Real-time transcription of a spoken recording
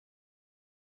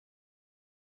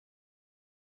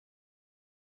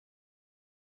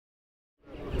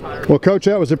Well, Coach,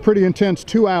 that was a pretty intense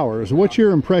 2 hours. What's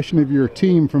your impression of your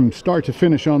team from start to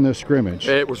finish on this scrimmage?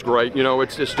 It was great. You know,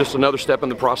 it's just another step in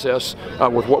the process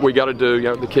with what we got to do. You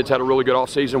know, the kids had a really good off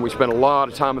season. We spent a lot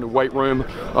of time in the weight room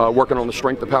working on the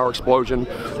strength, the power explosion,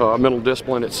 mental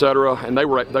discipline, etc. And they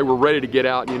were ready to get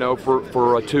out. You know,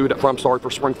 for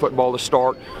spring football to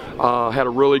start. Had a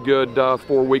really good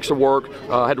 4 weeks of work.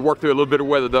 Had to work through a little bit of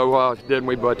weather though, didn't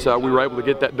we? But we were able to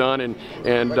get that done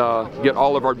and get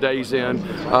all of our days in.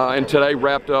 And today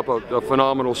wrapped up a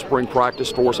phenomenal spring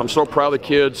practice for us. I'm so proud of the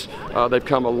kids. They've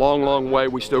come a long, long way.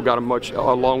 We still got a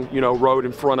long, road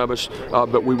in front of us,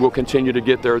 but we will continue to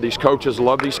get there. These coaches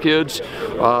love these kids,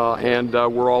 and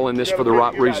we're all in this for the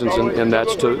right reasons, and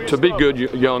that's to be good,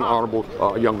 young, honorable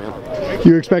young men.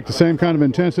 You expect the same kind of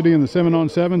intensity in the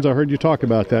 7-on-7s? I heard you talk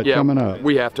about that coming up.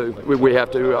 We have to. We have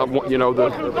to.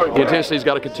 The intensity's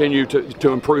got to continue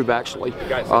to improve, actually,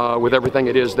 with everything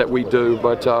it is that we do.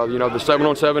 But the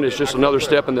 7-on-7 is just another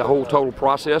step in the whole total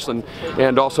process,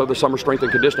 and also the summer strength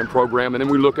and conditioning program. And then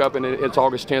we look up and it's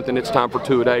August 10th and it's time for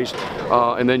 2-a-days,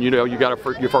 and then you got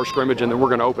your first scrimmage, and then we're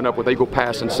going to open up with Eagle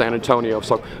Pass in San Antonio.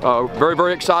 So very,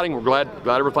 very exciting. We're glad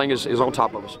everything is on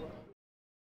top of us.